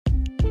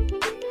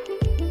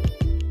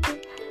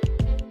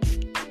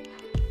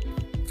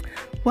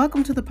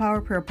Welcome to the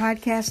Power Prayer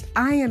Podcast.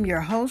 I am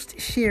your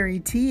host, Sherry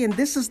T, and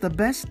this is the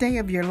best day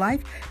of your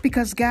life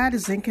because God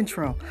is in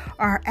control.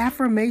 Our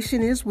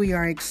affirmation is we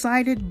are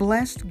excited,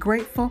 blessed,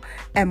 grateful,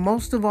 and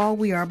most of all,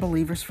 we are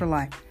believers for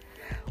life.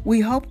 We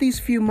hope these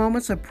few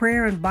moments of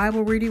prayer and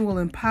Bible reading will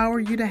empower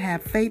you to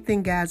have faith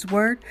in God's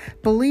Word,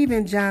 believe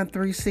in John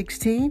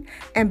 3:16,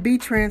 and be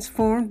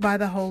transformed by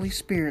the Holy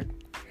Spirit,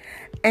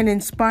 and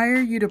inspire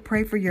you to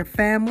pray for your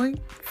family,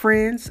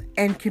 friends,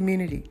 and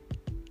community.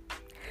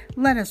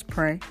 Let us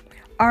pray.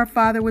 Our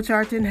Father which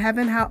art in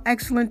heaven, how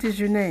excellent is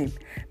your name.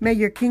 May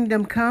your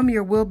kingdom come,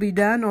 your will be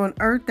done on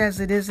earth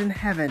as it is in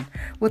heaven.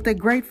 With a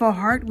grateful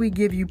heart, we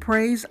give you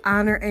praise,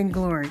 honor, and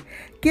glory.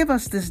 Give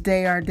us this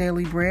day our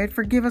daily bread.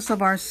 Forgive us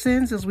of our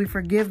sins as we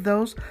forgive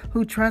those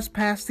who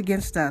trespass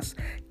against us.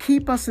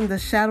 Keep us in the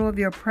shadow of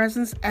your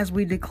presence as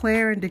we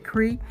declare and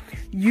decree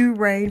you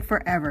reign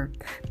forever.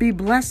 Be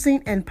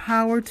blessing and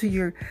power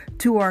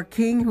to our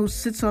King who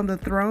sits on the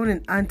throne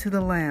and unto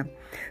the Lamb.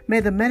 May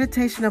the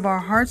meditation of our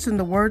hearts and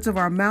the words of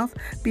our mouth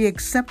be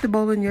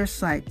acceptable in your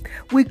sight.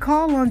 We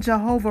call on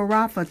Jehovah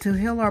Rapha to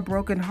heal our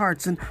broken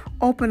hearts and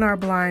open our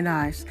blind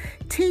eyes.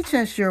 Teach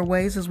us your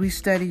ways as we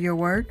study your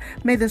word.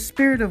 May the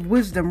spirit of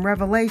wisdom,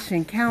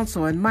 revelation,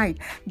 counsel, and might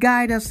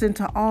guide us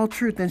into all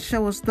truth and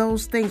show us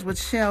those things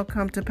which shall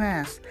come to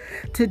pass.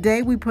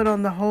 Today we put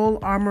on the whole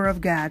armor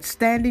of God,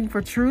 standing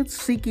for truth,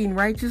 seeking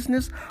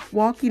righteousness,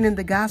 walking in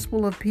the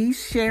gospel of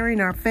peace, sharing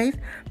our faith,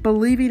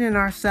 believing in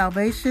our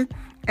salvation,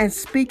 and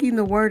speaking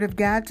the word of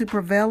God to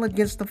prevail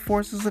against the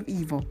forces of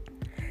evil.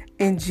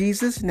 In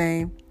Jesus'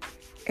 name,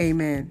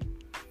 amen.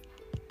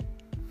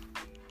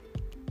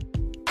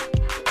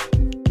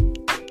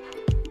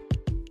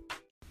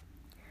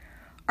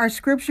 Our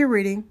scripture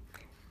reading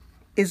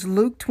is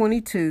Luke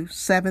 22,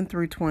 7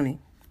 through 20.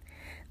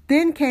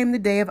 Then came the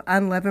day of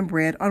unleavened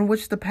bread on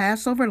which the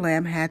Passover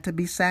lamb had to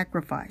be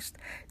sacrificed.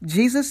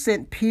 Jesus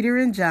sent Peter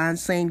and John,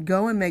 saying,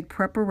 "Go and make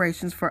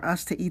preparations for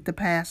us to eat the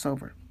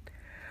Passover."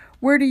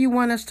 "Where do you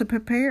want us to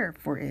prepare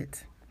for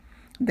it?"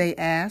 they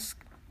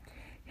asked.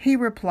 He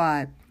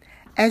replied,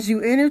 "As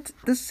you enter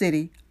the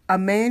city, a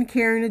man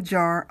carrying a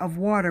jar of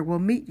water will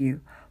meet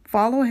you.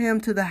 Follow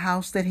him to the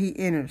house that he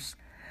enters.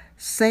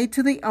 Say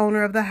to the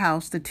owner of the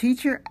house, the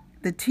teacher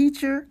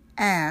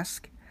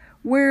asked,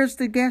 'Where is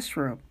the guest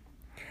room,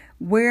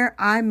 where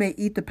I may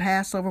eat the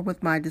Passover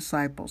with my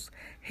disciples?'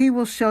 He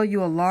will show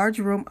you a large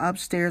room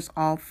upstairs,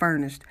 all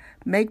furnished.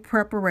 Make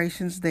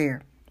preparations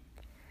there."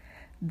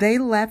 They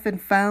left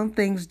and found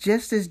things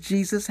just as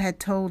Jesus had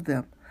told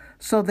them.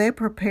 So they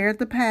prepared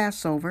the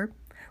Passover.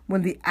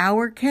 When the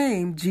hour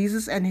came,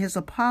 Jesus and his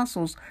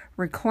apostles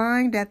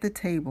reclined at the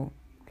table.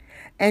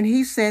 And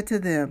he said to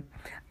them,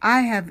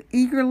 "I have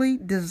eagerly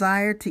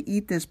desired to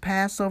eat this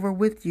Passover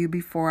with you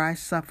before I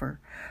suffer.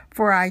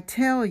 For I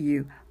tell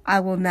you,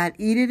 I will not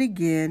eat it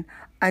again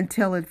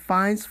until it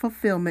finds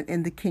fulfillment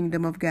in the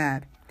kingdom of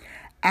God."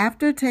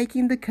 After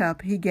taking the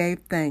cup, he gave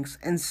thanks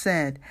and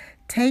said,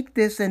 "Take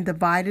this and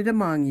divide it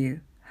among you.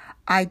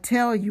 I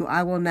tell you,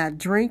 I will not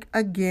drink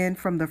again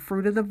from the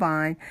fruit of the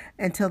vine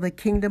until the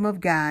kingdom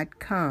of God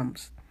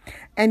comes."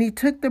 And he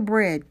took the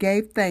bread,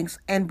 gave thanks,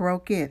 and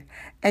broke it,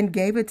 and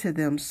gave it to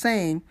them,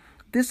 saying,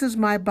 "This is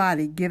my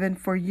body given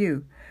for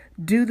you.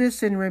 Do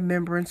this in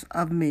remembrance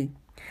of me."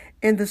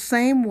 In the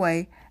same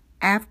way,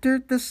 after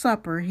the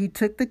supper, he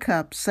took the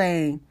cup,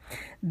 saying,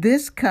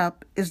 "This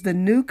cup is the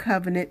new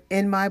covenant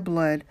in my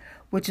blood,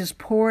 which is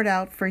poured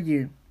out for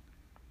you."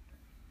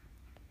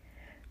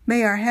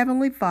 May our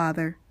Heavenly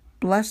Father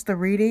bless the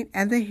reading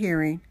and the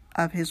hearing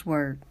of His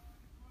Word.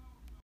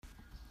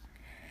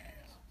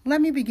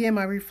 Let me begin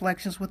my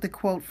reflections with a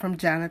quote from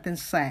Jonathan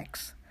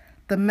Sacks.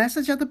 "The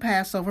message of the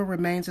Passover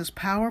remains as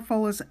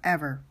powerful as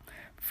ever.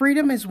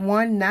 Freedom is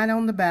won not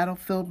on the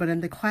battlefield, but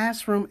in the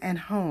classroom and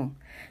home.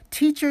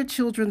 Teach your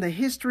children the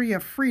history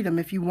of freedom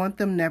if you want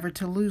them never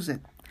to lose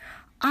it."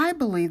 I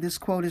believe this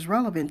quote is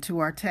relevant to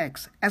our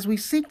text as we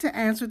seek to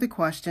answer the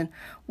question,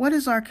 what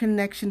is our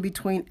connection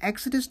between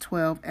Exodus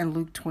 12 and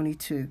Luke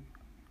 22?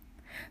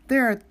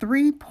 There are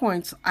 3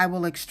 points I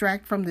will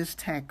extract from this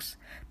text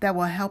that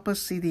will help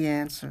us see the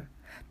answer.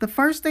 The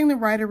first thing the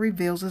writer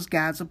reveals is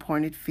God's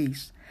appointed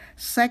feast.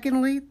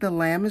 Secondly, the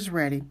lamb is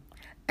ready.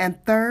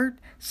 And third,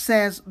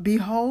 says,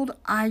 "Behold,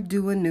 I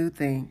do a new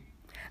thing."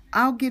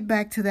 I'll get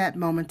back to that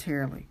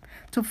momentarily.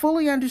 To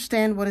fully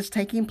understand what is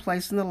taking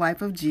place in the life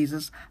of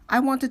Jesus, I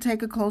want to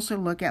take a closer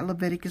look at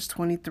Leviticus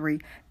 23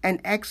 and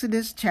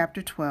Exodus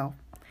chapter 12.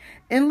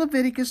 In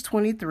Leviticus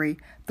 23,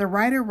 the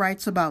writer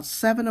writes about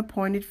 7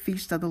 appointed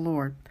feasts of the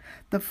Lord.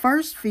 The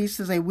first feast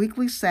is a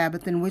weekly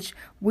Sabbath in which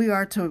we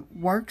are to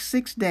work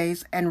 6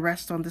 days and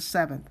rest on the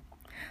 7th.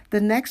 The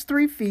next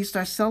 3 feasts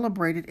are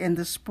celebrated in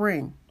the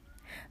spring.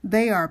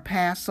 They are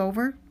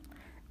Passover,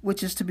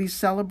 which is to be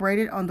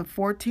celebrated on the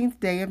 14th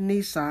day of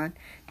Nisan,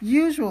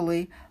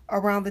 usually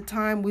around the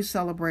time we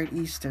celebrate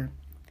Easter.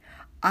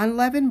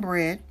 Unleavened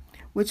bread,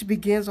 which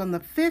begins on the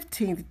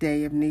 15th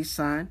day of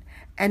Nisan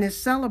and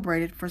is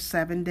celebrated for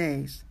 7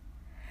 days.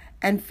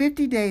 And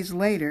 50 days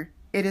later,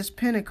 it is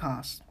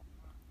Pentecost.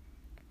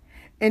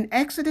 In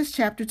Exodus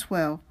chapter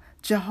 12,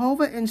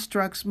 Jehovah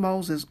instructs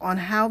Moses on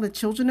how the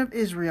children of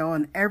Israel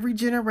and every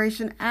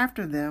generation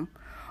after them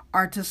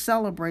are to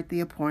celebrate the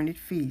appointed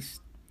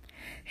feast.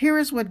 Here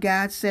is what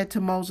God said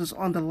to Moses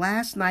on the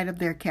last night of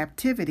their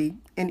captivity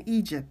in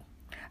Egypt.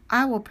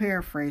 I will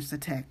paraphrase the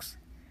text.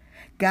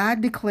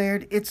 God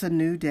declared, "It's a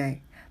new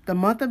day. The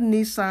month of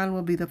Nisan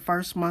will be the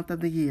first month of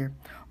the year.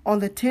 On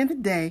the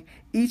 10th day,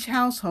 each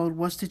household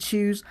was to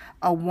choose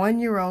a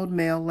 1-year-old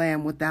male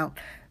lamb without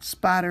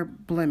spot or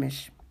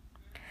blemish.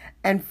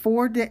 And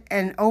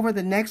over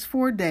the next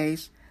 4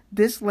 days,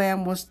 this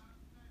lamb was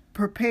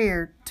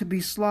prepared to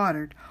be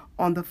slaughtered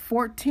on the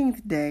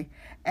 14th day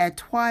at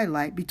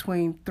twilight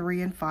between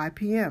 3 and 5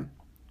 p.m.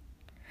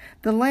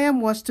 The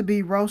lamb was to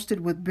be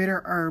roasted with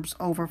bitter herbs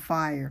over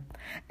fire,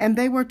 and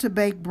they were to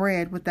bake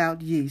bread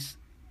without yeast.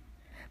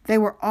 They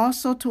were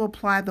also to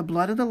apply the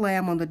blood of the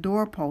lamb on the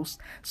doorpost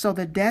so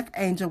the death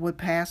angel would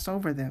pass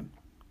over them.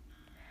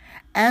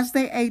 As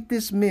they ate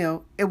this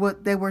meal,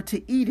 they were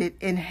to eat it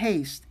in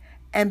haste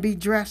and be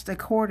dressed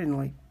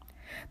accordingly.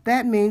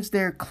 That means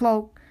their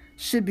cloak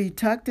should be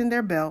tucked in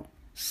their belt,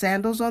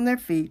 sandals on their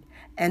feet,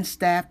 and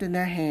staff in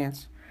their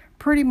hands,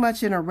 pretty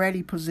much in a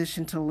ready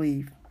position to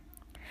leave.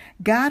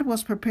 God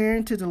was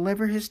preparing to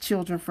deliver his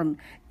children from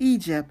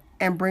Egypt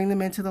and bring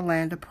them into the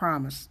land of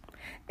promise.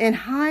 In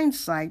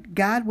hindsight,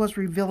 God was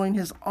revealing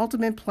his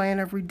ultimate plan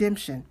of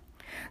redemption.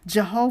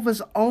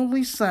 Jehovah's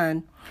only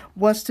Son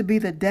was to be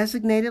the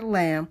designated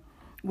lamb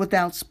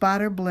without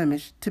spot or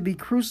blemish to be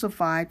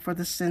crucified for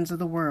the sins of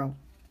the world.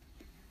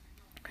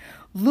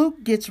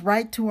 Luke gets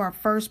right to our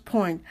first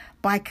point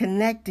by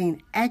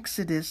connecting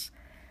Exodus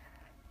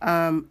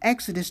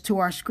to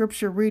our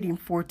scripture reading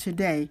for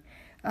today,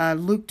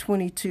 Luke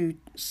 22,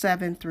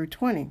 7 through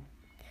 20.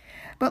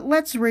 But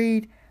let's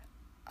read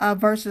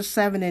verses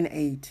 7 and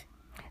 8.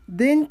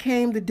 Then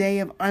came the day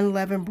of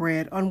unleavened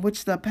bread on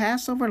which the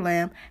Passover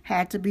lamb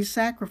had to be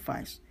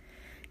sacrificed.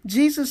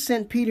 Jesus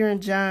sent Peter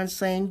and John,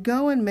 saying,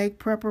 "Go and make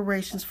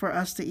preparations for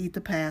us to eat the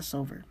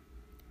Passover."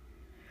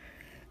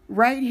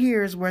 Right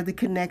here is where the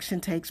connection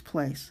takes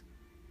place.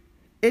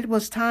 It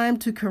was time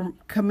to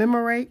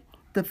commemorate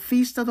the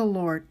feast of the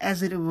Lord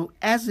as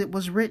it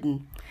was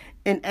written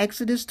in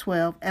Exodus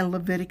 12 and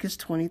Leviticus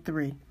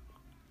 23.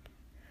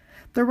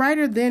 The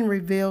writer then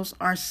reveals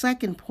our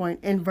second point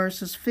in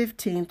verses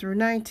 15 through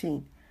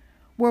 19,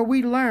 where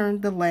we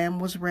learn the lamb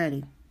was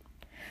ready.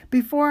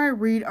 Before I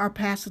read our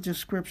passage of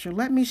scripture,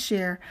 let me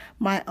share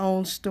my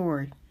own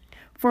story.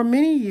 For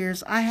many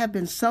years, I have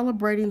been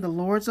celebrating the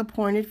Lord's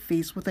appointed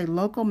feast with a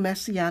local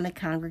Messianic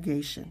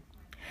congregation.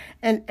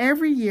 And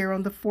every year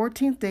on the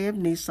 14th day of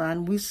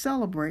Nisan, we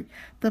celebrate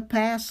the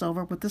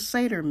Passover with the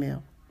Seder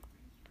meal.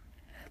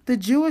 The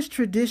Jewish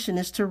tradition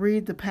is to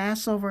read the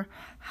Passover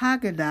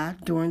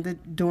Haggadah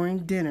during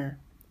dinner.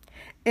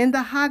 In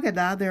the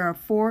Haggadah, there are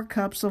 4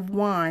 cups of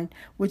wine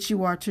which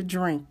you are to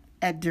drink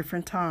at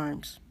different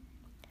times.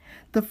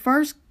 The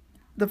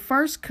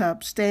first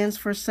cup stands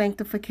for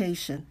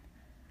sanctification.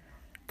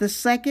 The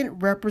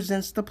second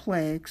represents the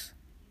plagues.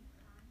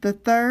 The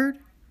third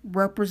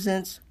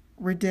represents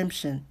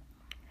redemption.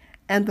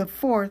 And the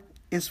fourth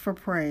is for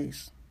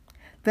praise.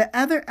 The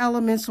other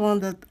elements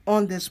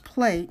on this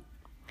plate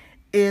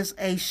is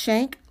a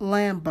shank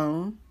lamb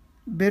bone,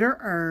 bitter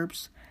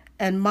herbs,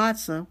 and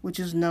matzah, which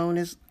is known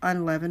as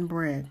unleavened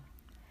bread.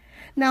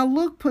 Now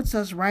Luke puts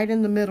us right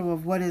in the middle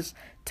of what is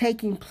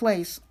taking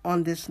place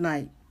on this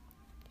night.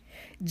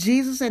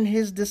 Jesus and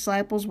his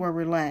disciples were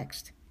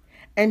relaxed,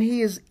 and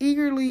he is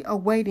eagerly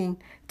awaiting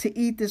to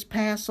eat this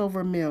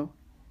Passover meal,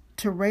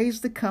 to raise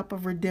the cup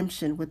of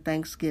redemption with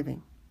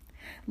thanksgiving.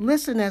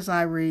 Listen as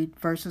I read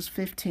verses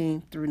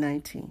 15 through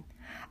 19.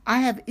 I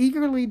have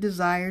eagerly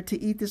desired to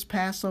eat this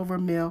Passover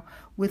meal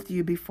with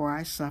you before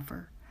I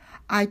suffer.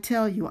 I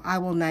tell you, I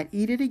will not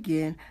eat it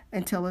again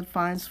until it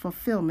finds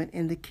fulfillment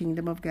in the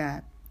kingdom of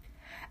God.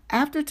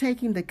 After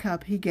taking the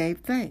cup, he gave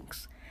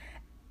thanks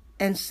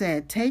and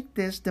said, "Take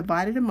this,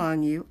 divide it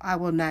among you. I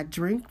will not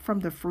drink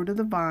from the fruit of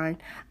the vine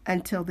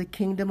until the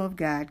kingdom of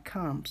God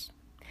comes."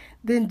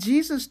 Then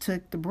Jesus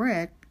took the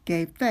bread,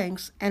 gave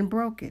thanks, and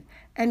broke it,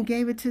 and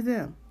gave it to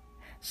them,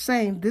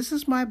 saying, "This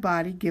is my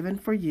body given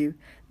for you.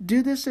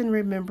 Do this in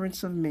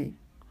remembrance of me."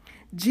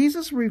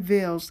 Jesus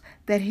reveals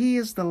that he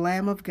is the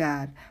Lamb of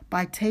God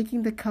by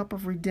taking the cup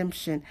of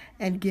redemption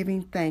and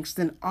giving thanks,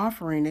 then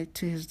offering it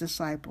to his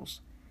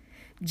disciples.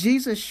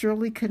 Jesus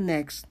surely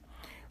connects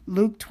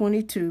Luke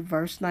 22,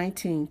 verse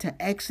 19 to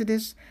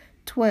Exodus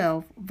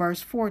 12,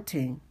 verse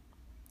 14,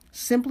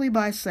 simply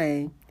by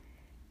saying,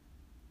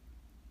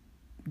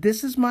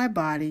 "This is my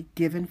body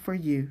given for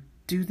you.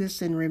 Do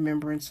this in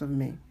remembrance of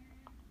me."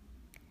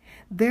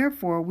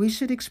 Therefore, we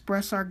should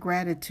express our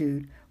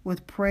gratitude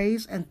with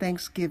praise and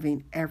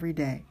thanksgiving every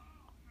day.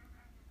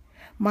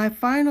 My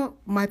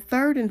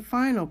third and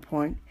final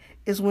point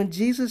is when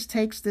Jesus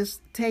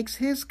takes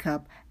his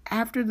cup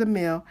after the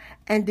meal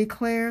and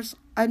declares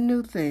a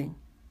new thing.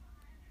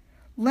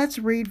 Let's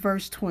read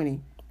verse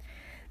 20.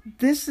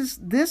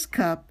 This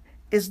cup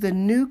is the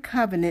new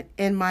covenant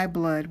in my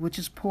blood, which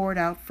is poured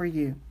out for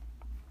you.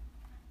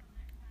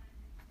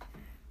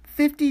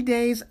 50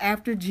 days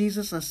after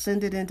Jesus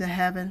ascended into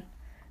heaven,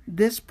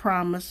 this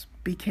promise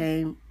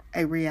became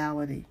a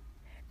reality.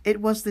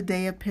 It was the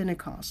day of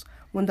Pentecost,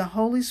 when the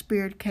Holy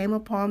Spirit came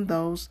upon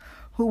those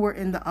who were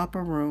in the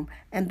upper room,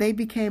 and they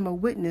became a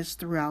witness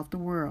throughout the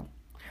world.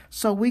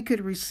 So we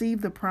could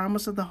receive the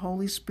promise of the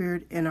Holy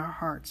Spirit in our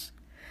hearts.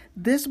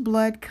 This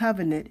blood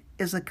covenant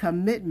is a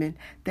commitment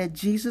that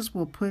Jesus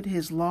will put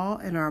his law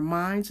in our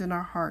minds and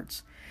our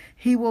hearts.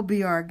 He will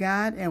be our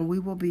God, and we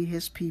will be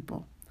his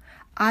people.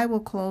 I will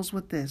close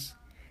with this.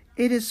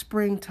 It is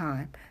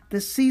springtime, the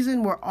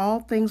season where all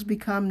things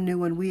become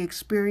new and we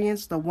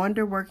experience the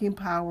wonder-working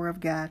power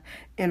of God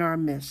in our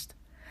midst.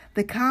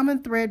 The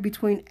common thread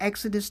between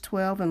Exodus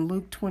 12 and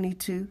Luke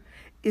 22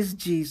 is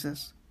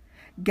Jesus.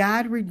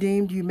 God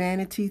redeemed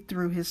humanity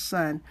through his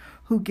Son,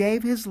 who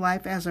gave his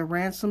life as a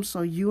ransom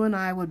so you and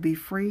I would be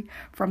free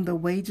from the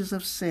wages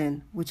of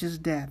sin, which is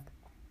death.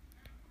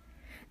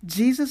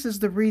 Jesus is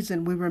the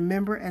reason we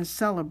remember and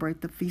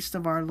celebrate the feast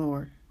of our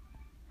Lord.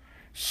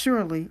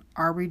 Surely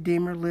our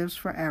Redeemer lives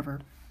forever.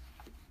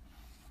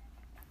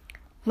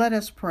 Let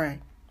us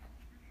pray.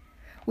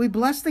 We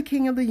bless the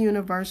King of the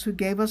universe who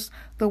gave us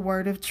the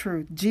word of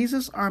truth.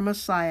 Jesus, our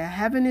Messiah,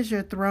 heaven is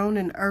your throne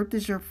and earth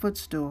is your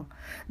footstool.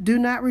 Do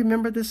not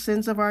remember the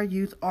sins of our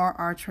youth or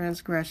our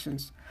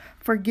transgressions.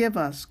 Forgive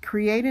us,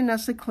 create in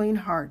us a clean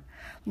heart.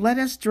 Let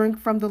us drink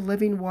from the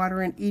living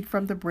water and eat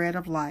from the bread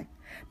of life.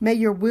 May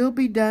your will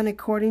be done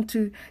according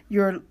to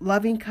your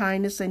loving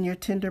kindness and your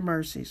tender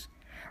mercies.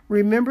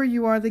 Remember,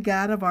 you are the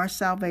God of our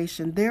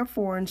salvation.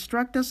 Therefore,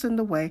 instruct us in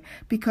the way,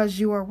 because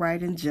you are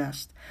right and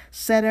just.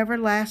 Set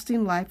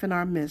everlasting life in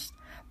our midst.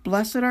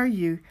 Blessed are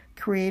you,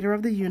 creator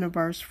of the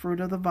universe,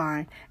 fruit of the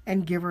vine,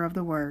 and giver of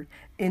the word.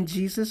 In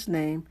Jesus'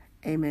 name,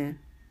 amen.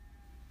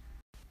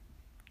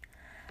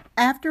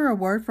 After a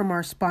word from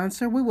our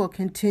sponsor, we will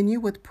continue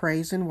with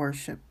praise and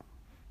worship.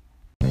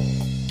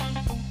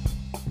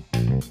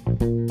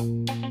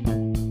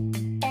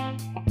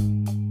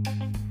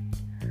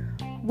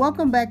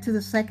 Welcome back to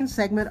the second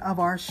segment of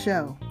our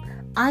show.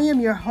 I am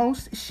your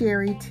host,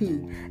 Sherry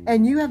T.,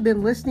 and you have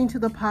been listening to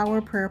the Power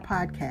of Prayer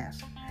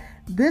podcast.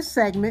 This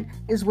segment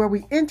is where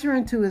we enter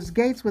into his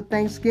gates with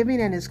thanksgiving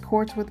and his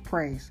courts with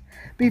praise.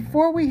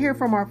 Before we hear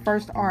from our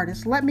first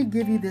artist, let me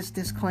give you this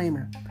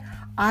disclaimer.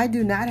 I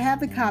do not have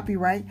the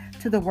copyright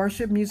to the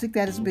worship music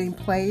that is being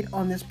played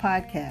on this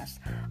podcast.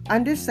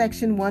 Under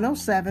Section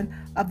 107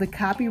 of the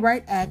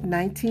Copyright Act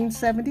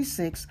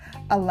 1976,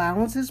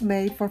 allowance is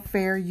made for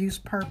fair use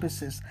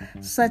purposes,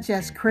 such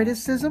as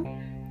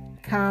criticism,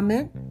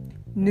 comment,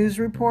 news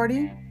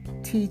reporting,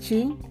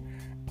 teaching,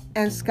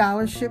 and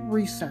scholarship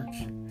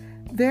research.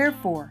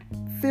 Therefore,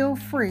 feel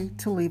free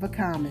to leave a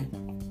comment.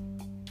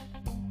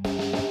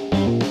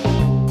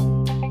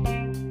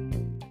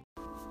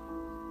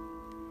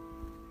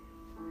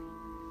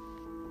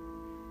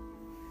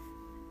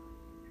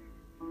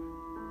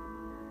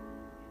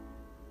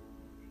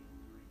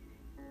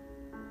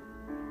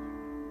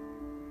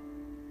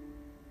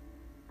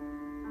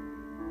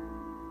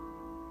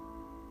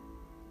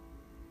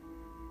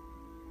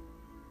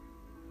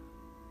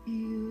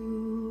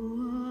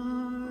 You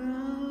are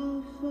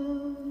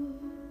Alpha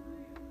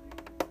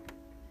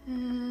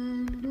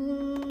and Omega.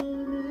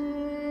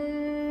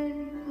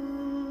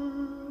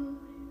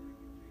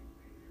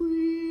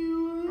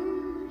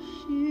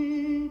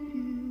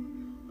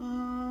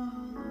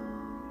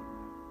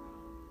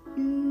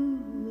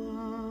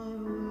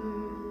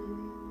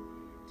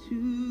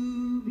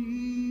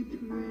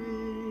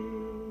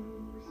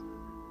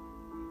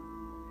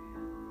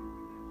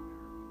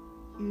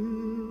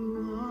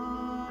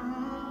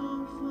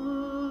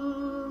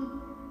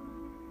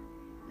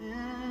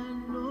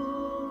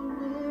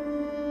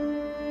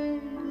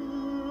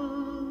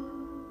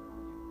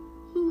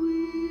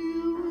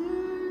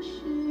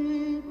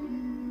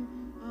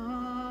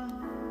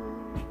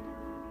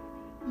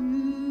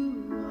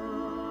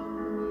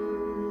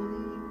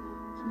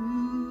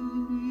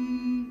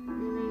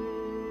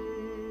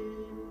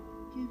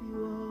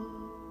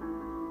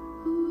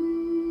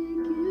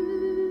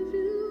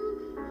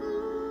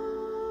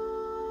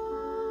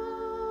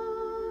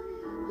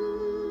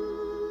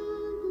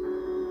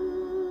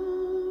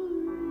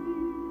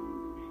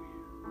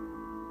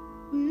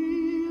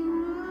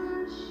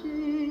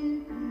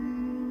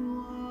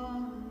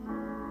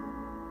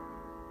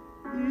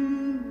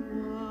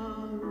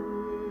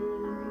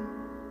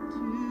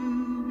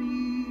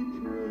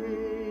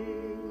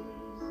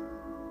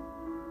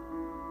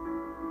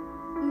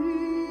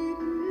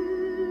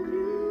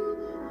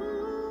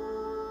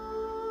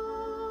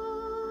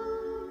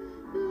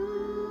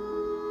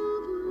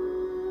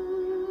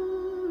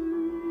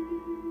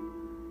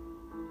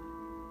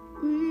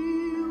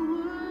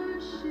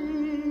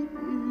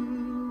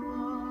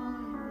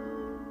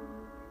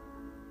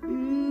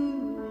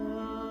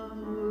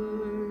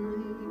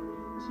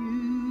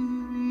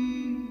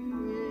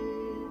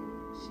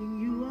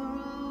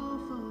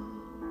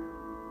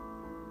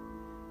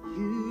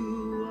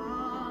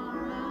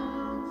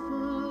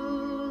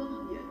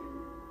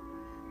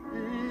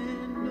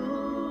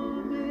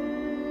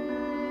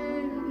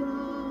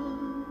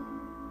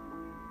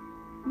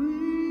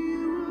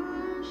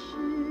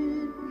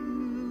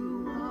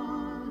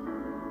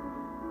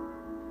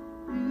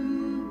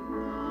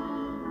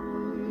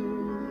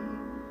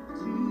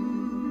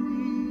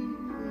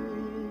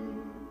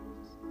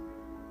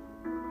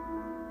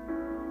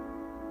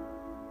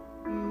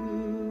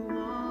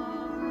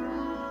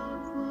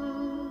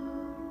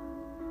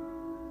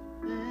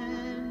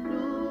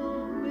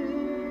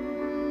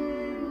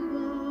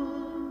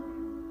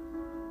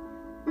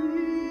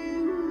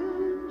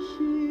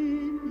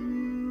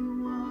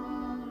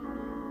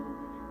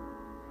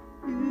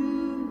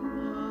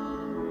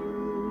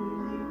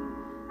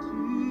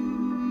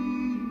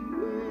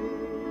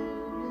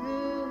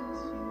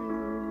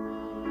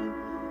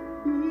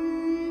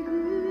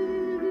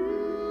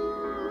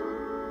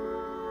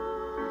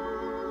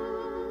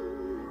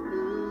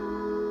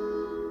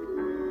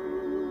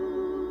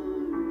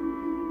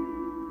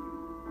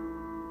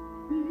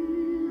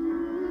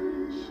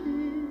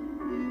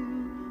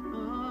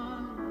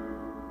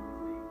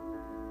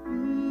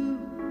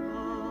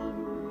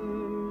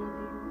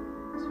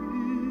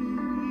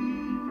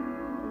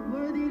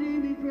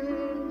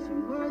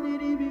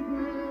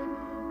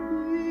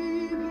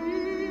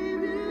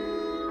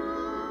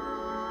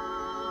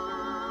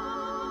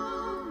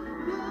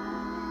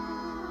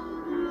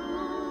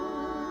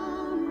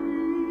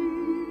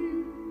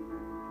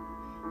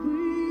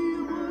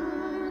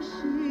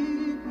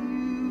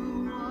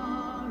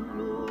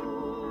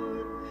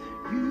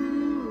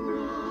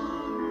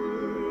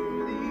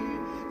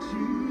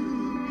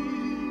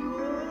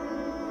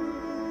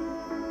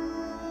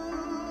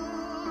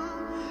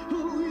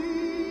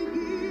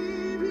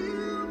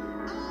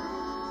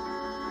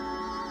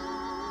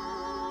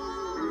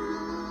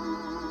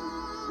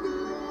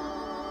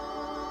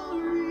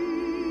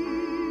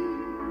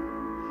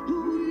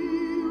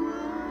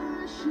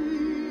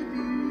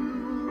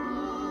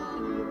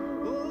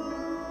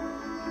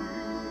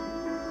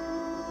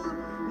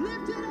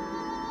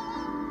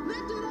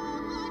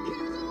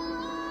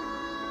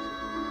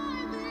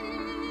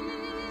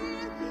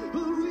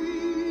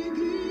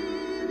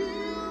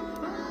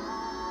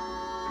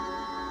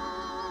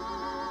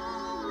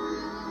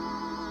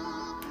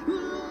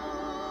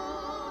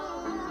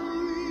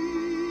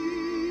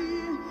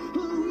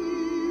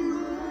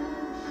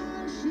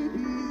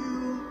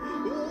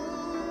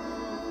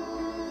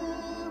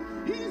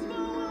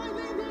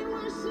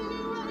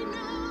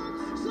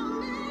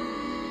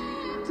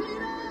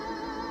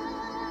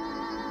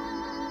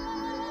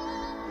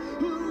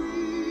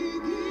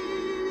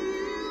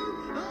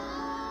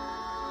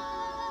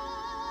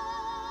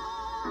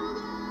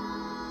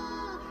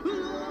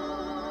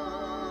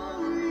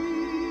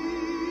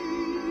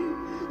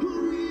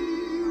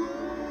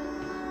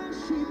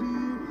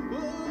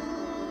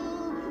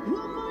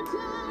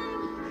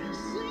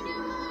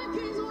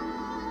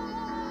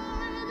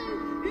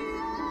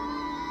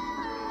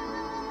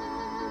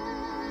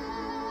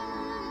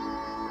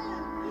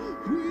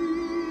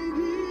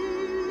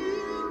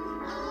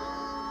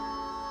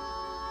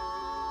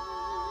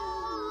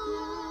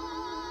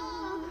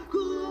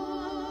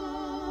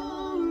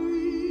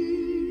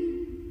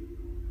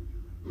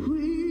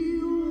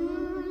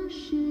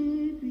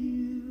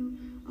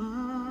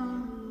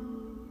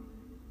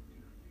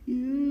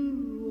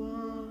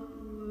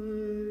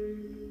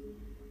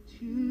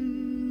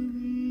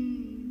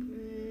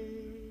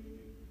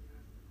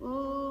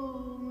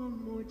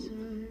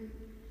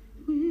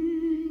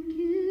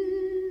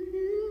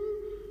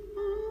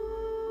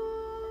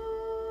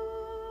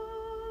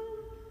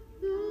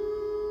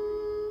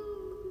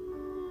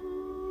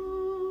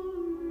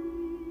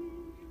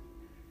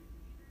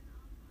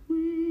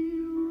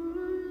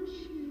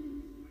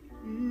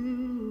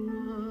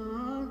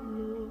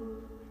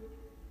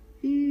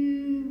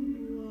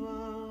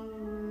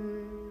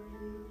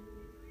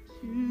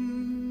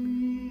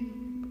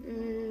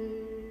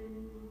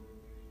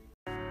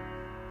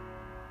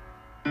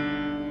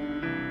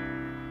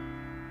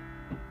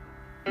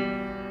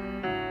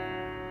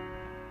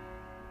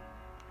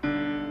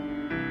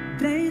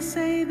 They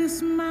say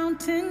this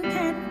mountain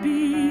can't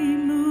be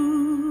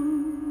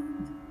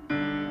moved.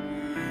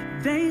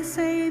 They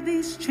say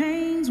these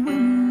chains will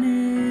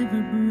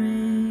never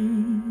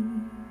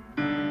break.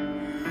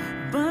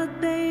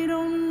 But they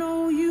don't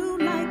know you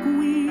like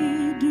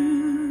we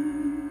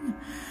do.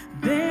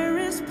 There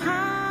is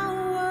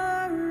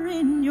power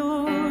in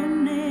your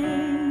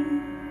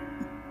name.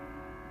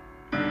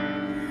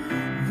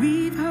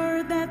 We've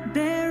heard that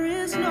there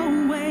is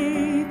no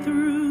way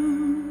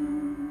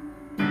through.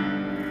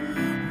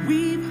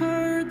 We've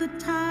heard the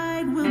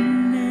tide will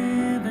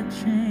never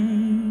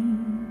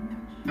change.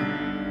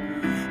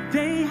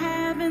 They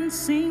haven't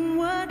seen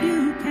what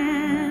you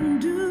can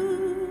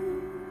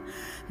do.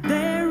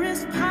 There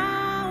is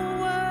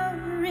power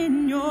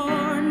in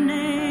your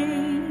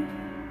name.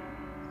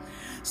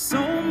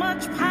 So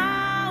much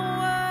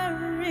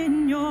power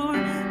in your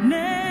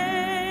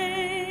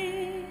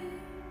name.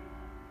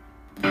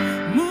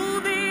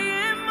 Move the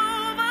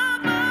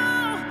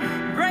immovable,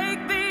 break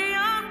the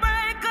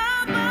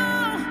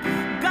unbreakable.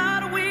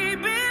 God, we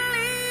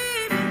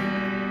believe.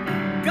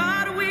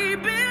 God, we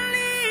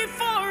believe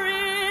for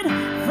it.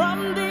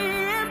 From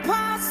the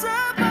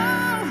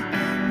impossible,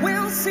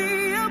 we'll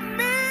see a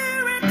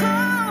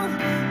miracle.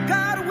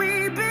 God,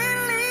 we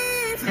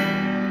believe.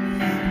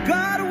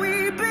 God,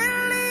 we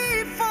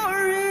believe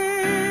for it.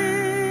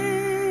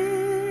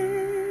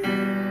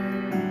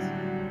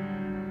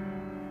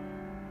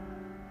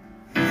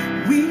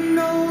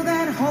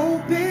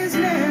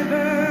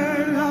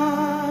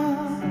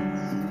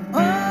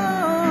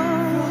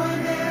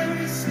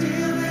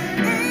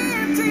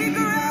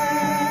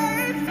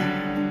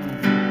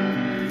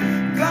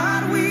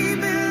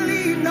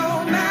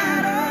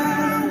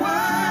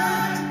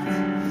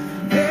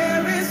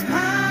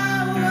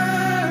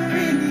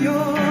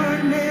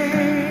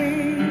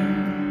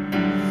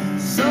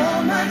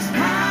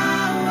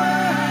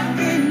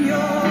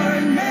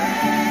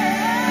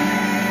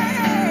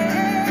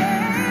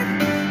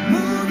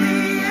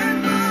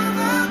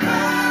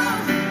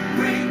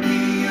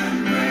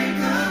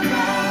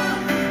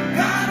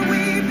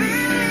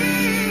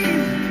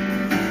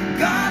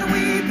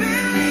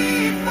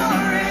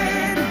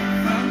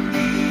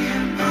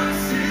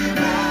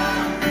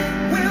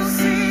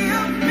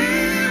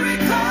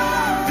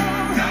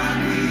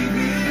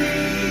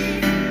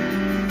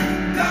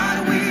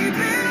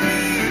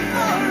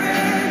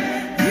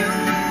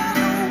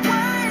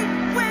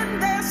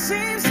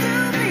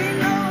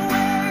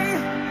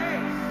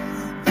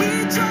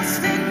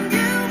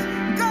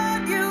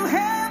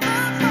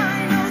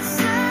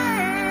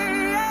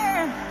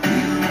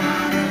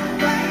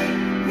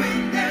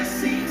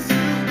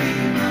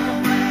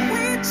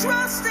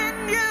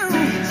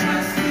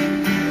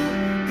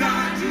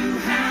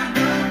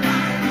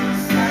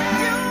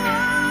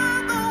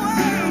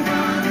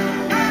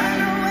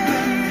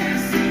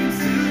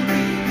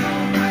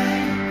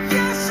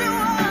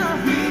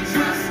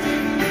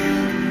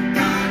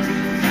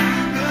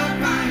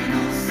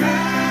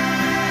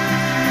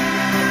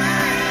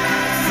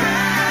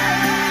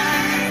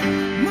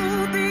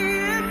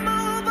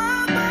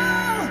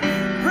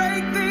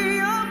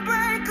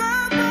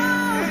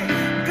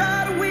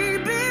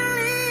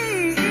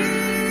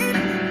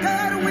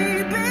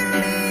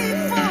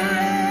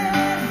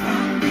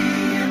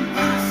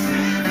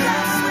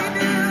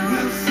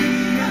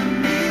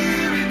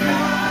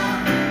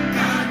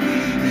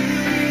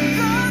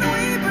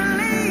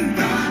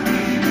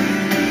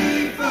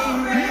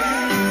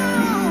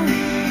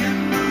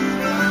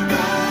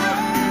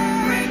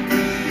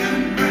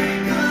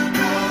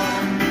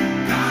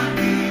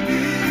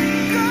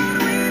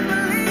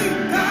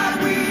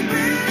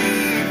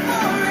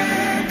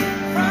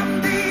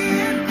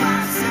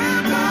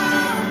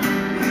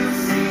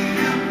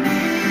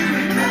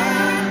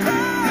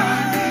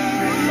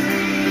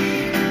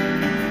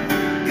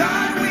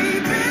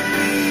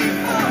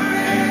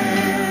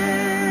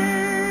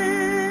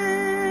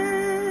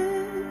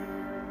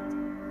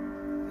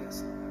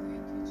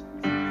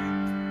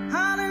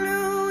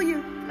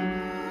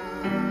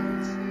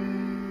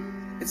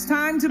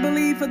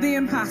 believe for the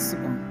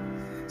impossible.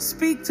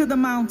 Speak to the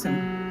mountain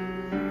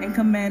and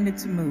command it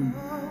to move.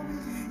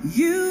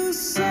 You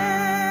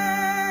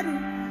said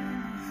it,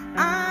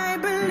 I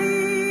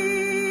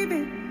believe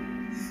it.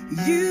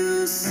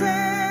 You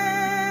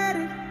said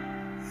it,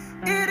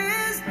 it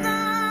is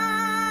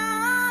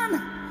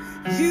done.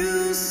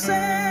 You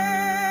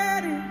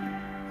said it,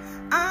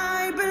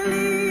 I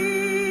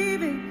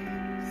believe it.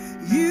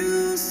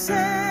 You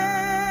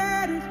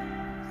said it,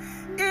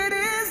 it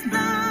is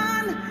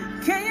done.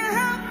 Can you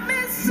help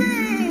me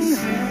sing?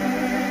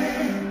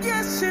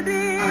 Yes, you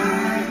did.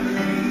 I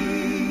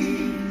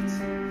believed.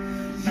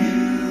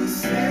 You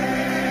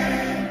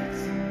said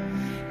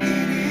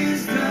it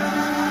is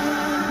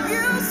done.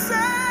 You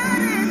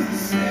said it. You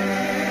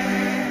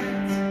said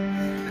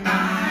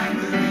I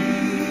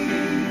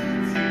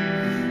believed.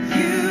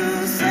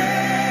 You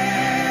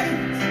said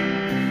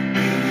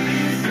it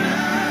is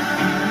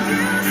done.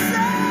 You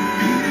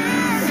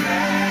said it.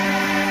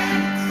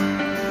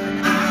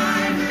 I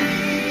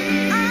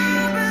believe. I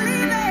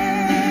believe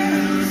it.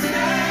 You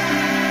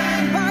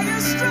said by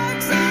your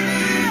stripes I'm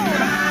healed.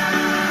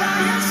 By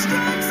your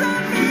stripes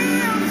I'm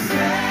healed.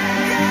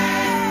 Yeah.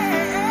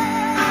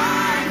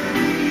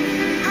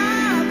 I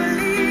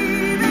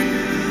believe it.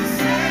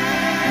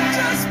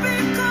 Just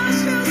because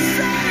you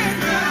said it.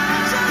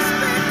 Just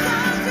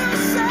because you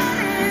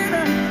said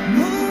it.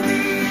 Move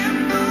me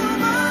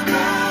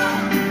immovable.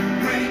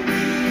 Break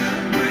me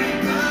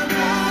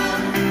unbreakable.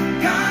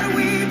 God,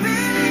 we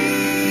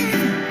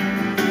believe.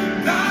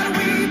 God,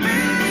 we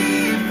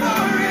believe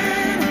for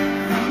it.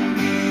 From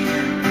the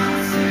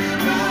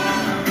impossible,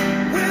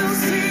 we'll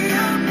see a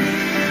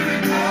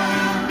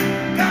miracle.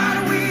 God,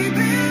 we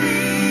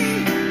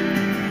believe.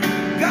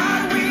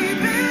 God, we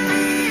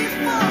believe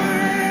for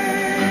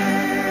it.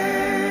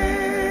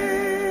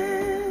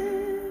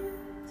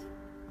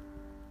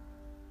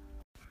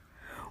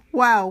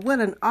 Wow, what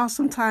an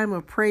awesome time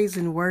of praise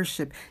and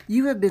worship.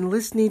 You have been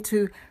listening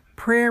to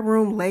Prayer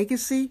Room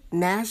Legacy,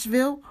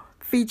 Nashville,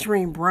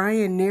 featuring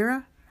Brian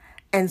Nera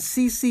and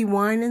CeCe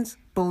Winans,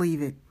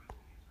 Believe It.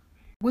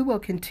 We will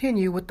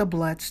continue with The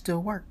Blood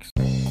Still Works.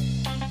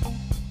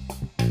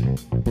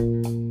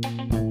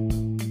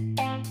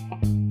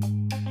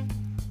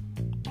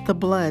 The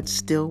blood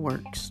still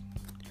works.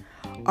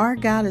 Our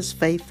God is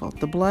faithful.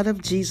 The blood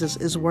of Jesus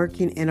is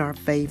working in our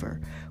favor.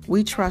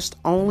 We trust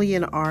only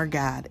in our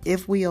God.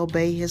 If we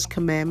obey his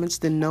commandments,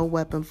 then no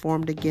weapon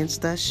formed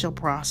against us shall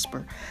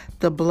prosper.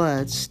 The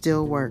blood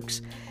still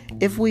works.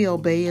 If we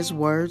obey his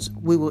words,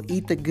 we will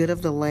eat the good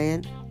of the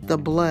land. The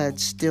blood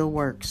still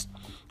works.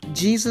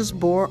 Jesus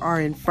bore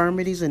our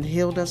infirmities and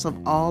healed us of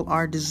all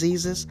our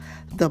diseases.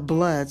 The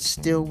blood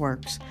still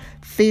works.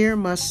 Fear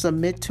must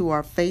submit to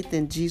our faith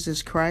in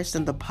Jesus Christ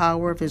and the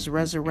power of his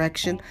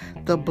resurrection.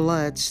 The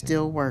blood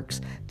still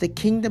works. The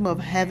kingdom of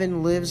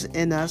heaven lives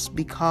in us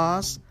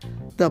because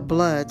the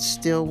blood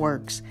still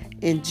works.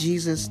 In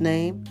Jesus'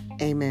 name,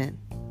 amen.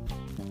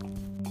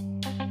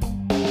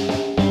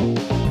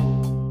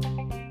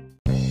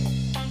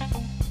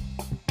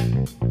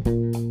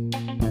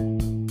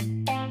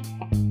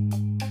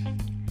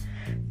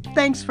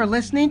 Thanks for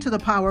listening to the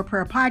Power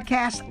Prayer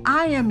Podcast.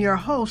 I am your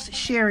host,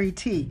 Sherry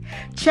T.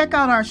 Check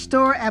out our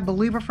store at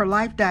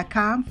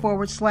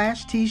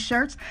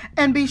believerforlife.com/t-shirts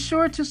and be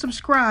sure to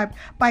subscribe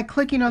by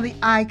clicking on the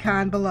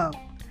icon below.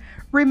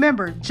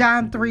 Remember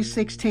John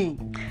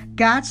 3:16.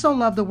 God so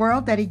loved the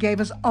world that he gave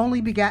his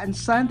only begotten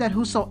Son, that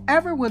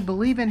whosoever would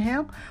believe in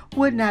him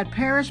would not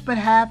perish but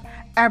have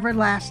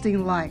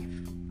everlasting life.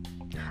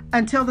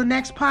 Until the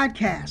next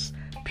podcast,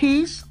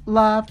 peace,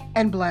 love,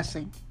 and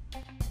blessing.